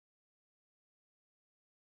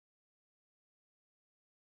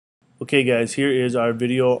Okay guys, here is our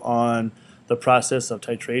video on the process of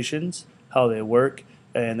titrations, how they work,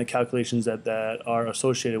 and the calculations that are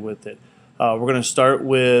associated with it. We're going to start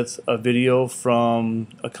with a video from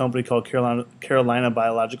a company called Carolina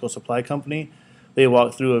Biological Supply Company. They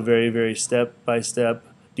walk through a very step-by-step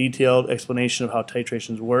detailed explanation of how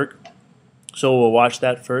titrations work. So we'll watch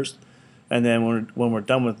that first, and then when we're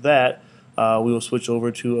done with that, we will switch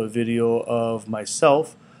over to a video of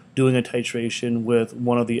myself doing a titration with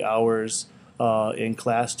one of the hours in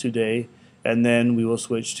class today, and then we will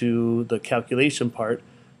switch to the calculation part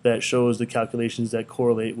that shows the calculations that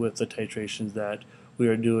correlate with the titrations that we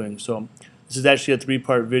are doing. So this is actually a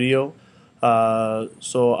three-part video,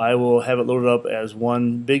 so I will have it loaded up as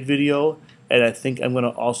one big video, and I think I'm going to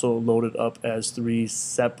also load it up as three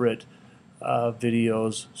separate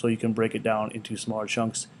videos so you can break it down into smaller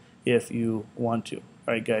chunks if you want to.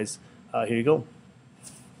 Alright guys, here you go.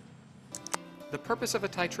 The purpose of a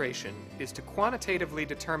titration is to quantitatively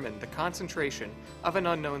determine the concentration of an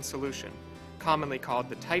unknown solution, commonly called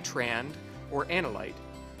the titrand or analyte,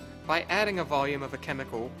 by adding a volume of a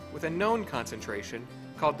chemical with a known concentration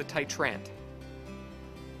called the titrant.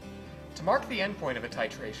 To mark the endpoint of a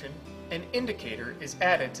titration, an indicator is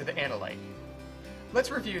added to the analyte.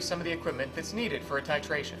 Let's review some of the equipment that's needed for a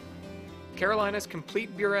titration. Carolina's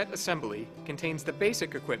complete burette assembly contains the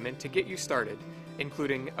basic equipment to get you started,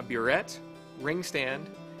 including a burette, ring stand,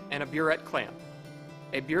 and a burette clamp.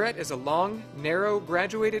 A burette is a long, narrow,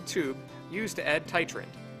 graduated tube used to add titrant.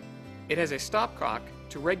 It has a stopcock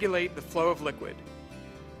to regulate the flow of liquid.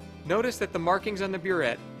 Notice that the markings on the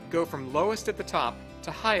burette go from lowest at the top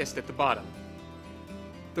to highest at the bottom.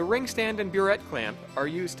 The ring stand and burette clamp are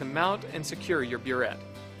used to mount and secure your burette.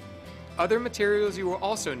 Other materials you will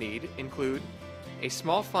also need include a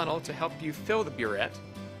small funnel to help you fill the burette,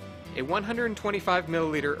 a 125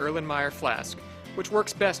 milliliter Erlenmeyer flask, which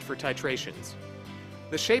works best for titrations.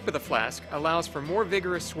 The shape of the flask allows for more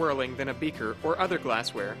vigorous swirling than a beaker or other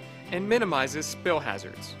glassware and minimizes spill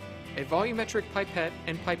hazards. A volumetric pipette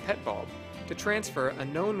and pipette bulb to transfer a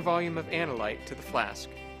known volume of analyte to the flask.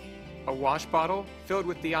 A wash bottle filled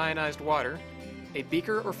with deionized water, a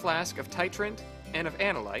beaker or flask of titrant and of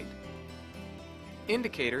analyte,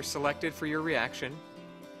 indicator selected for your reaction,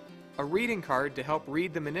 a reading card to help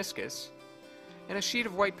read the meniscus, and a sheet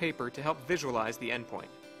of white paper to help visualize the endpoint.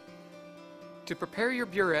 To prepare your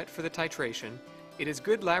burette for the titration, it is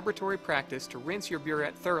good laboratory practice to rinse your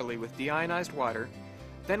burette thoroughly with deionized water,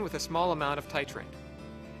 then with a small amount of titrant.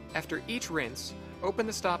 After each rinse, open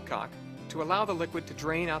the stopcock to allow the liquid to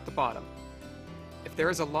drain out the bottom. If there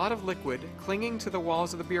is a lot of liquid clinging to the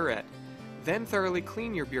walls of the burette, then thoroughly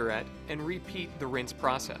clean your burette and repeat the rinse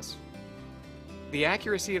process. The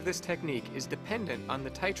accuracy of this technique is dependent on the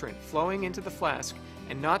titrant flowing into the flask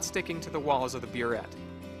and not sticking to the walls of the burette.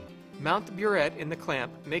 Mount the burette in the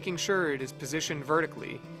clamp, making sure it is positioned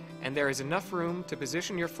vertically and there is enough room to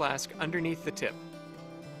position your flask underneath the tip.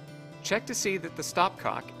 Check to see that the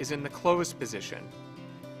stopcock is in the closed position.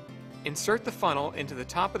 Insert the funnel into the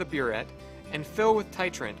top of the burette and fill with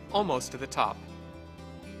titrant almost to the top.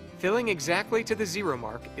 Filling exactly to the zero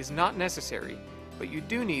mark is not necessary, but you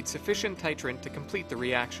do need sufficient titrant to complete the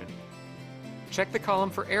reaction. Check the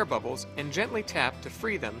column for air bubbles and gently tap to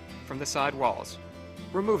free them from the side walls.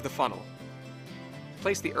 Remove the funnel.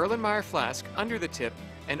 Place the Erlenmeyer flask under the tip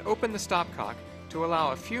and open the stopcock to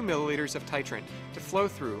allow a few milliliters of titrant to flow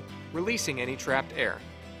through, releasing any trapped air.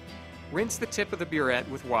 Rinse the tip of the burette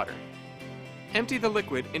with water. Empty the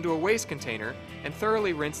liquid into a waste container and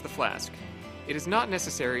thoroughly rinse the flask. It is not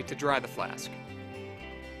necessary to dry the flask.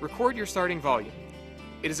 Record your starting volume.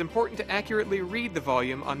 It is important to accurately read the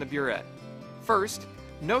volume on the burette. First,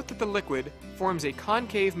 note that the liquid forms a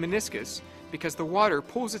concave meniscus because the water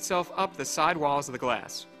pulls itself up the side walls of the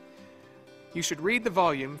glass. You should read the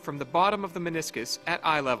volume from the bottom of the meniscus at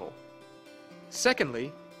eye level.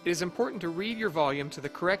 Secondly, it is important to read your volume to the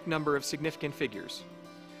correct number of significant figures.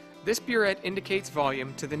 This burette indicates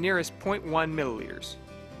volume to the nearest 0.1 milliliters.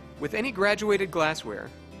 With any graduated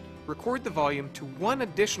glassware, record the volume to one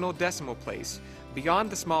additional decimal place beyond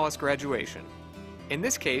the smallest graduation. In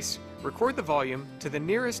this case, record the volume to the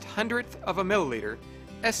nearest hundredth of a milliliter,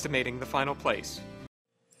 estimating the final place.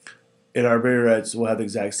 In our burettes, we'll have the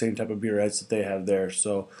exact same type of burettes that they have there,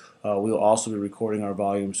 so we'll also be recording our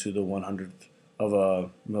volumes to the 100th of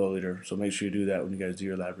a milliliter, so make sure you do that when you guys do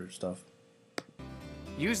your elaborate stuff.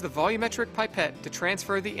 Use the volumetric pipette to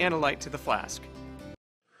transfer the analyte to the flask.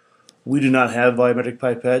 We do not have volumetric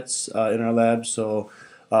pipettes in our lab, so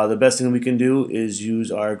the best thing we can do is use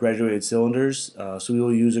our graduated cylinders. So we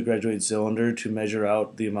will use a graduated cylinder to measure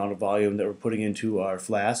out the amount of volume that we're putting into our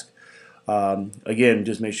flask. Again,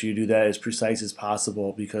 just make sure you do that as precise as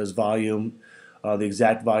possible because volume, the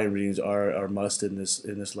exact volume readings are must in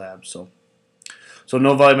this lab. So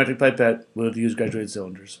no volumetric pipette. We'll use graduated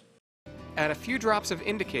cylinders. Add a few drops of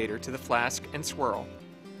indicator to the flask and swirl.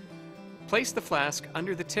 Place the flask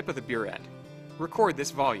under the tip of the burette. Record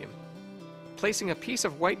this volume. Placing a piece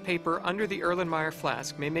of white paper under the Erlenmeyer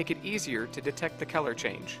flask may make it easier to detect the color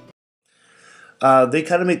change. They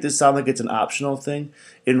kind of make this sound like it's an optional thing.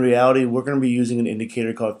 In reality, we're going to be using an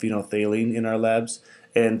indicator called phenolphthalein in our labs.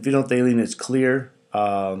 And phenolphthalein is clear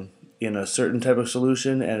in a certain type of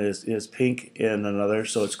solution and is pink in another.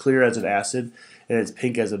 So it's clear as an acid and it's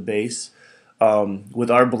pink as a base.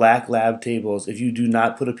 With our black lab tables, if you do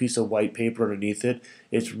not put a piece of white paper underneath it,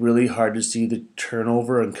 it's really hard to see the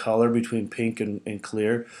turnover in color between pink and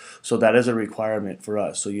clear. So that is a requirement for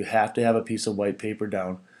us. So you have to have a piece of white paper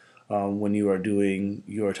down when you are doing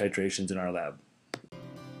your titrations in our lab.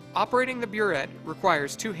 Operating the burette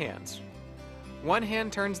requires two hands. One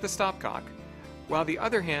hand turns the stopcock, while the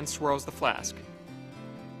other hand swirls the flask.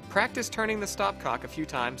 Practice turning the stopcock a few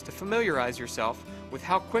times to familiarize yourself with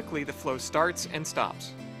how quickly the flow starts and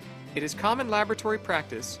stops. It is common laboratory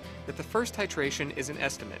practice that the first titration is an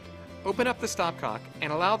estimate. Open up the stopcock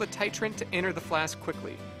and allow the titrant to enter the flask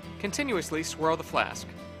quickly. Continuously swirl the flask.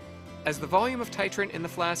 As the volume of titrant in the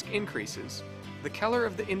flask increases, the color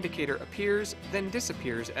of the indicator appears, then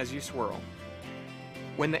disappears as you swirl.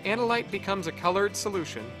 When the analyte becomes a colored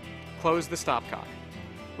solution, close the stopcock.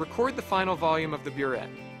 Record the final volume of the burette.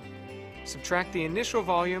 Subtract the initial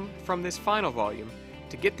volume from this final volume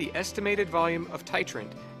to get the estimated volume of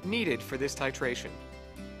titrant needed for this titration.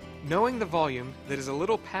 Knowing the volume that is a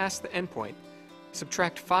little past the endpoint,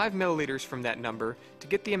 subtract 5 milliliters from that number to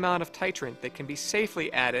get the amount of titrant that can be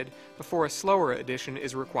safely added before a slower addition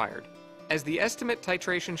is required. As the estimate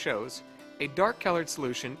titration shows, a dark-colored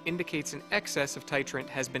solution indicates an excess of titrant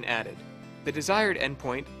has been added. The desired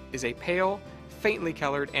endpoint is a pale, faintly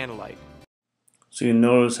colored analyte. So you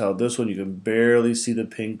notice how this one you can barely see the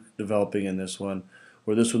pink developing in this one,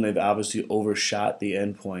 where this one they've obviously overshot the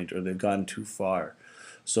endpoint or they've gone too far.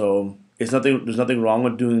 So there's nothing wrong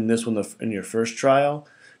with doing this one in your first trial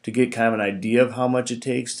to get kind of an idea of how much it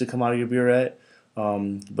takes to come out of your burette.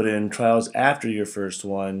 But in trials after your first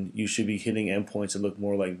one, you should be hitting endpoints that look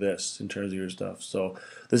more like this in terms of your stuff. So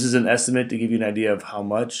this is an estimate to give you an idea of how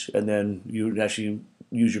much, and then you actually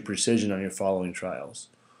use your precision on your following trials.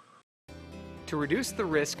 To reduce the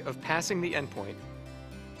risk of passing the endpoint,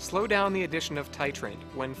 slow down the addition of titrant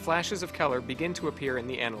when flashes of color begin to appear in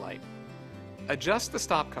the analyte. Adjust the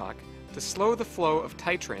stopcock to slow the flow of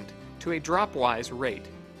titrant to a drop-wise rate.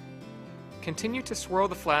 Continue to swirl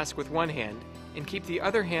the flask with one hand and keep the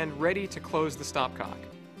other hand ready to close the stopcock.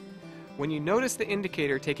 When you notice the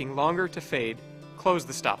indicator taking longer to fade, close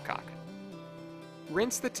the stopcock.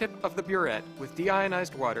 Rinse the tip of the burette with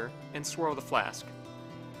deionized water and swirl the flask.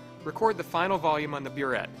 Record the final volume on the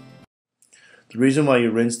burette. The reason why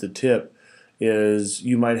you rinse the tip is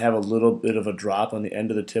you might have a little bit of a drop on the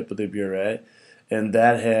end of the tip of the burette, and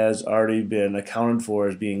that has already been accounted for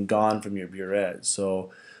as being gone from your burette.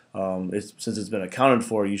 So since it's been accounted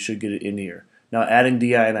for, you should get it in here. Now, adding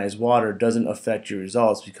deionized water doesn't affect your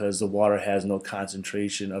results because the water has no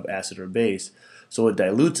concentration of acid or base. So it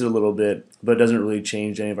dilutes it a little bit, but it doesn't really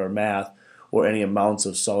change any of our math or any amounts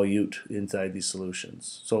of solute inside these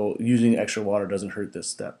solutions. So using extra water doesn't hurt this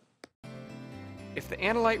step. If the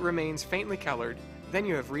analyte remains faintly colored, then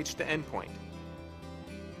you have reached the endpoint.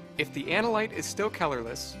 If the analyte is still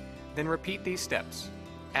colorless, then repeat these steps.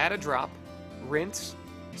 Add a drop, rinse,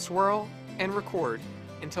 swirl, and record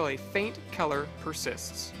until a faint color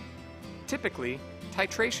persists. Typically,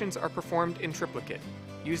 titrations are performed in triplicate.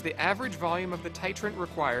 Use the average volume of the titrant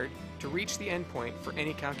required to reach the endpoint for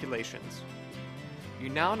any calculations. You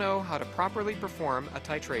now know how to properly perform a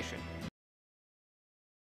titration.